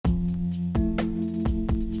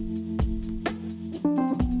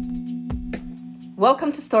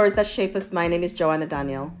Welcome to Stories That Shape Us. My name is Joanna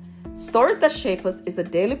Daniel. Stories That Shape Us is a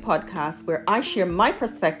daily podcast where I share my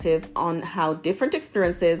perspective on how different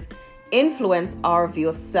experiences influence our view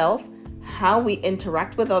of self, how we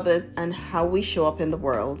interact with others, and how we show up in the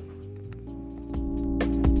world.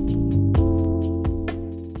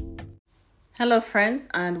 Hello, friends,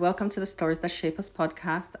 and welcome to the Stories That Shape Us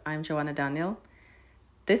podcast. I'm Joanna Daniel.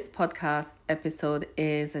 This podcast episode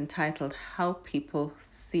is entitled How People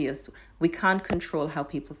See Us. We can't control how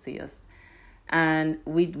people see us. And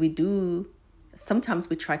sometimes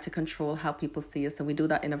we try to control how people see us, and we do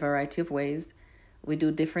that in a variety of ways. We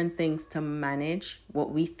do different things to manage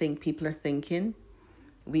what we think people are thinking.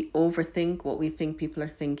 We overthink what we think people are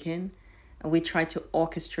thinking. And we try to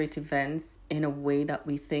orchestrate events in a way that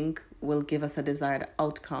we think will give us a desired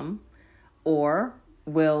outcome or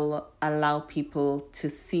will allow people to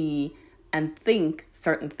see and think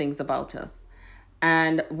certain things about us.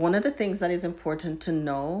 And one of the things that is important to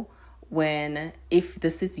know if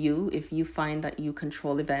this is you, if you find that you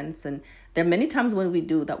control events, and there are many times when we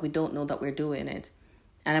do that, we don't know that we're doing it.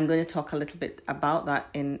 And I'm going to talk a little bit about that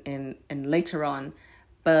in later on.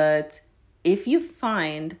 But if you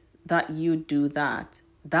find that you do that,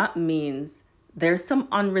 that means there's some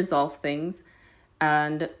unresolved things.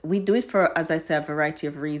 And we do it for, as I said, a variety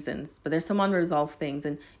of reasons. But there's some unresolved things,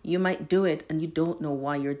 and you might do it and you don't know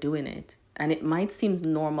why you're doing it. And it might seem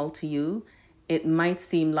normal to you. It might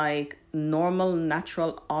seem like normal,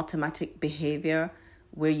 natural, automatic behavior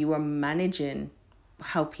where you are managing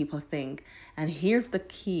how people think. And here's the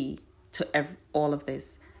key to all of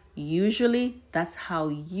this. Usually, that's how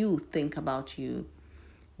you think about you.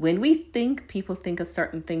 When we think people think of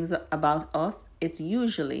certain things about us, it's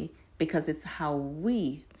usually because it's how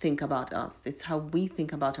we think about us. It's how we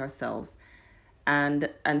think about ourselves. And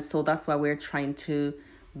so that's why we're trying to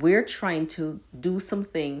do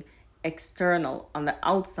something external on the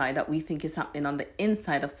outside that we think is happening on the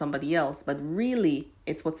inside of somebody else, but really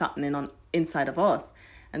it's what's happening on inside of us.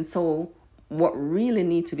 And so what really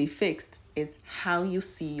needs to be fixed is how you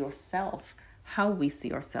see yourself, how we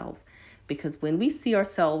see ourselves. Because when we see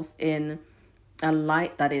ourselves in a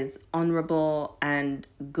light that is honorable and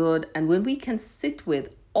good, and when we can sit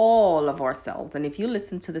with all of ourselves, and if you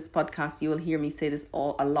listen to this podcast, you will hear me say this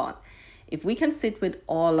a lot. If we can sit with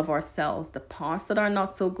all of ourselves, the parts that are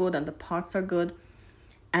not so good and the parts are good,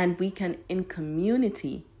 and we can in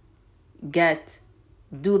community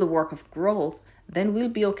do the work of growth, then we'll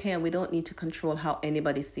be okay, and we don't need to control how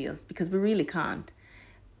anybody sees us, because we really can't.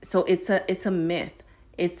 So it's a myth.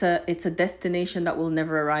 It's a destination that we'll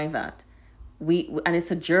never arrive at. And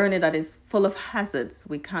it's a journey that is full of hazards.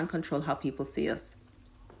 We can't control how people see us.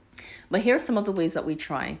 But here's some of the ways that we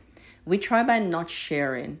try. We try by not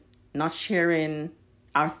sharing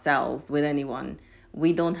ourselves with anyone.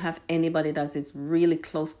 We don't have anybody that is really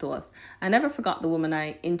close to us. I never forgot the woman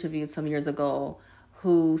I interviewed some years ago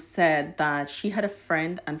who said that she had a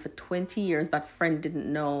friend, and for 20 years that friend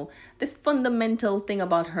didn't know this fundamental thing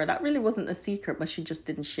about her that really wasn't a secret, but she just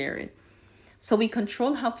didn't share it. So we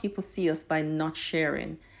control how people see us by not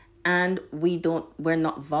sharing, and we're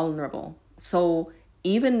not vulnerable. So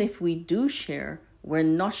even if we do share, we're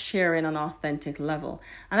not sharing on an authentic level.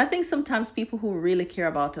 And I think sometimes people who really care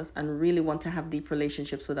about us and really want to have deep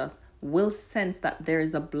relationships with us will sense that there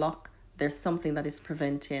is a block. There's something that is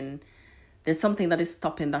there's something that is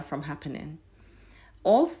stopping that from happening.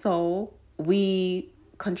 Also, we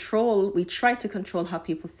try to control how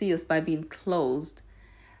people see us by being closed.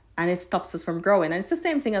 And it stops us from growing. And it's the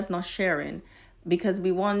same thing as not sharing, because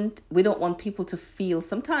we don't want people to feel,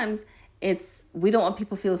 sometimes we don't want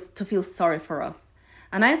people to feel sorry for us.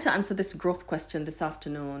 And I had to answer this growth question this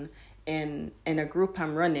afternoon in a group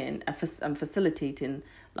I'm running, I'm facilitating.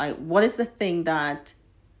 Like, what is the thing that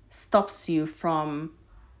stops you from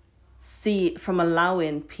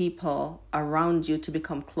allowing people around you to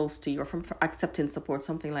become close to you, or from accepting support,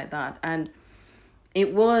 something like that. And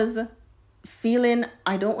it was feeling,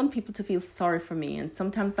 I don't want people to feel sorry for me. And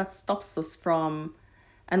sometimes that stops us from,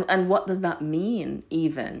 and what does that mean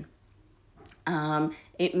even?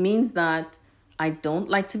 It means that I don't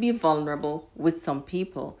like to be vulnerable with some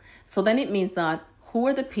people. So then it means that who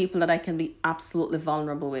are the people that I can be absolutely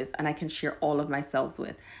vulnerable with and I can share all of myself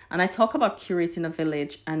with? And I talk about curating a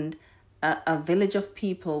village, and a village of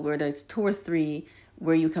people where there's 2 or 3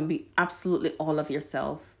 where you can be absolutely all of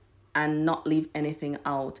yourself and not leave anything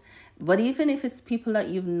out. But even if it's people that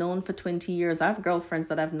you've known for 20 years, I have girlfriends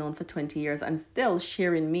that I've known for 20 years, and still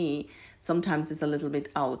sharing me sometimes is a little bit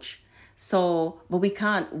ouch. So, but we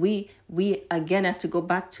can't, we again have to go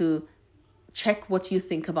back to check what you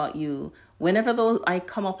think about you. Whenever I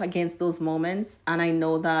come up against those moments, and I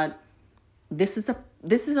know that this is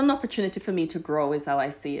an opportunity for me to grow, is how I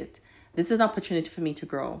see it. This is an opportunity for me to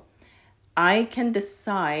grow. I can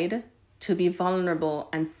decide to be vulnerable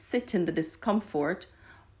and sit in the discomfort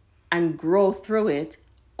and grow through it,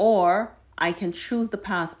 or I can choose the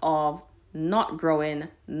path of not growing,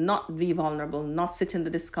 not be vulnerable, not sit in the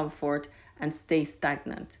discomfort and stay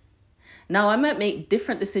stagnant. Now, I might make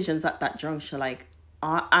different decisions at that juncture, like,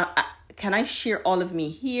 can I share all of me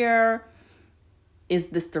here? Is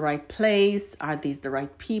this the right place? Are these the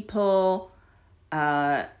right people?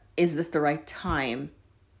 Is this the right time?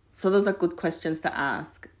 So those are good questions to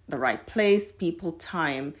ask. The right place, people,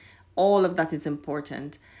 time, all of that is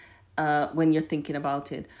important when you're thinking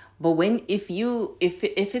about it. But if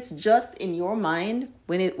it's just in your mind,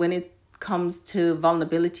 when it comes to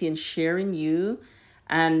vulnerability and sharing you,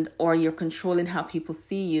 or you're controlling how people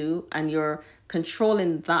see you, and you're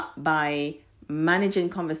controlling that by managing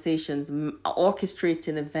conversations,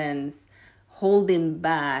 orchestrating events, holding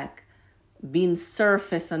back, being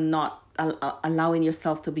surface and not allowing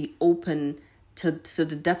yourself to be open to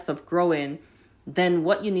the depth of growing, then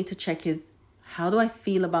what you need to check is, how do I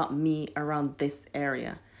feel about me around this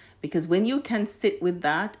area? Because when you can sit with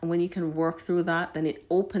that and when you can work through that, then it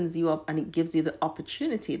opens you up and it gives you the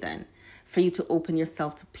opportunity then for you to open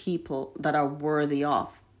yourself to people that are worthy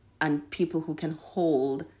of, and people who can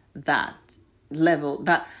hold that level,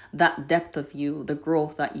 that depth of you, the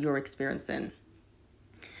growth that you're experiencing.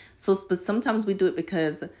 But sometimes we do it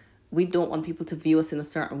because we don't want people to view us in a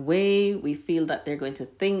certain way. We feel that they're going to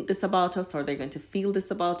think this about us, or they're going to feel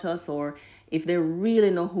this about us, or if they really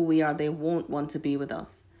know who we are, they won't want to be with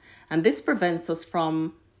us. And this prevents us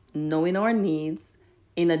from knowing our needs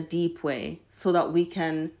in a deep way, so that we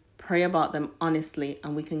can pray about them honestly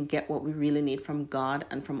and we can get what we really need from God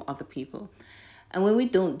and from other people. And when we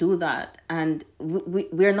don't do that, and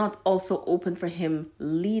we're not also open for Him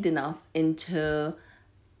leading us into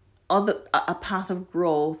a path of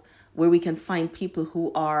growth where we can find people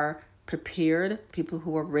who are prepared, people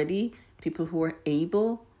who are ready, people who are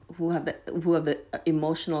able, who have the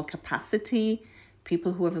emotional capacity,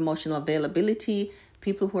 people who have emotional availability,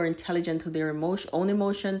 people who are intelligent to their own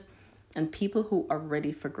emotions, and people who are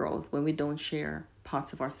ready for growth. When we don't share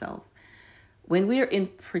parts of ourselves, when we are in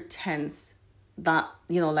pretense, that,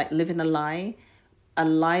 like living a lie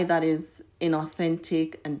that is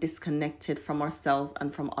inauthentic and disconnected from ourselves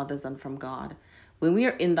and from others and from God. When we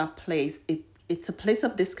are in that place, it's a place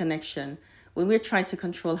of disconnection. When we're trying to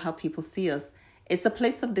control how people see us, it's a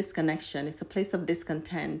place of disconnection. It's a place of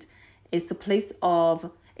discontent. It's a place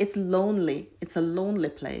of, it's lonely. It's a lonely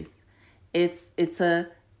place. It's a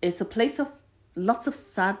place of lots of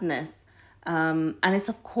sadness. And it's,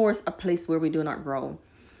 of course, a place where we do not grow.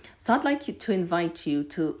 So I'd like to invite you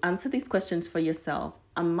to answer these questions for yourself.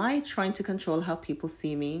 Am I trying to control how people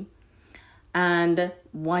see me? And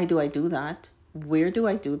why do I do that? Where do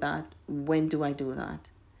I do that? When do I do that?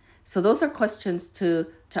 So those are questions to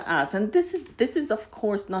ask. And this is of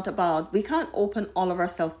course not about, we can't open all of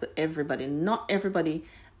ourselves to everybody. Not everybody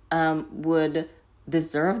would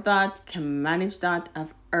deserve that, can manage that,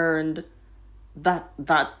 have earned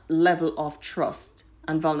that level of trust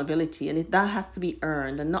and vulnerability, and that has to be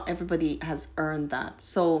earned, and not everybody has earned that.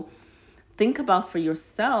 So think about for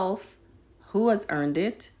yourself, who has earned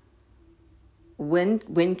it, when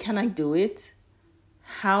can I do it,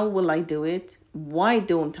 how will I do it, why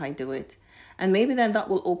don't I do it? And maybe then that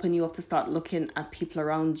will open you up to start looking at people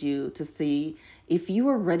around you to see if you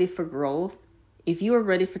are ready for growth, if you are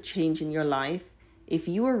ready for change in your life, if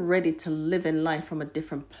you are ready to live in life from a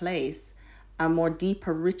different place, a more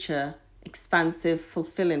deeper, richer, expansive,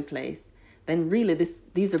 fulfilling place, then really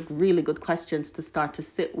these are really good questions to start to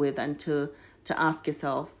sit with and to ask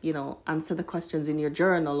yourself. Answer the questions in your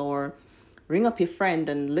journal, or ring up your friend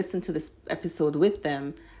and listen to this episode with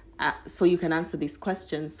them, so you can answer these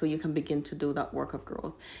questions, so you can begin to do that work of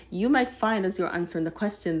growth. You might find as you're answering the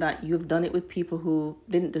question that you've done it with people who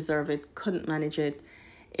didn't deserve it, couldn't manage it,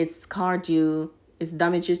 it's scarred you, it's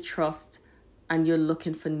damaged your trust, and you're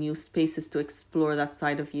looking for new spaces to explore that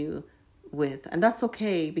side of you with. And that's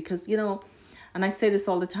okay, because, and I say this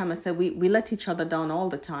all the time, I say we let each other down all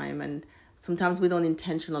the time, and sometimes we don't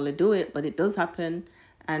intentionally do it, but it does happen.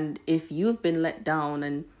 And if you've been let down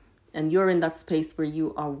and you're in that space where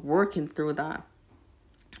you are working through that,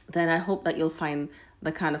 then I hope that you'll find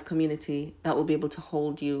the kind of community that will be able to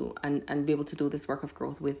hold you and be able to do this work of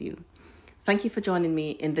growth with you. Thank you for joining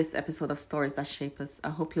me in this episode of Stories That Shape Us. I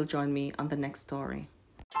hope you'll join me on the next story.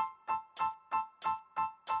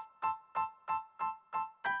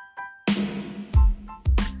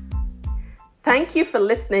 Thank you for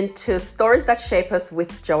listening to Stories That Shape Us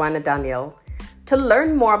with Joanna Daniel. To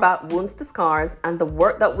learn more about Wounds to Scars and the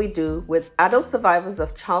work that we do with adult survivors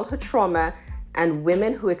of childhood trauma and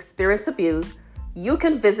women who experience abuse, you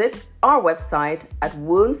can visit our website at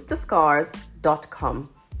woundstoscars.com.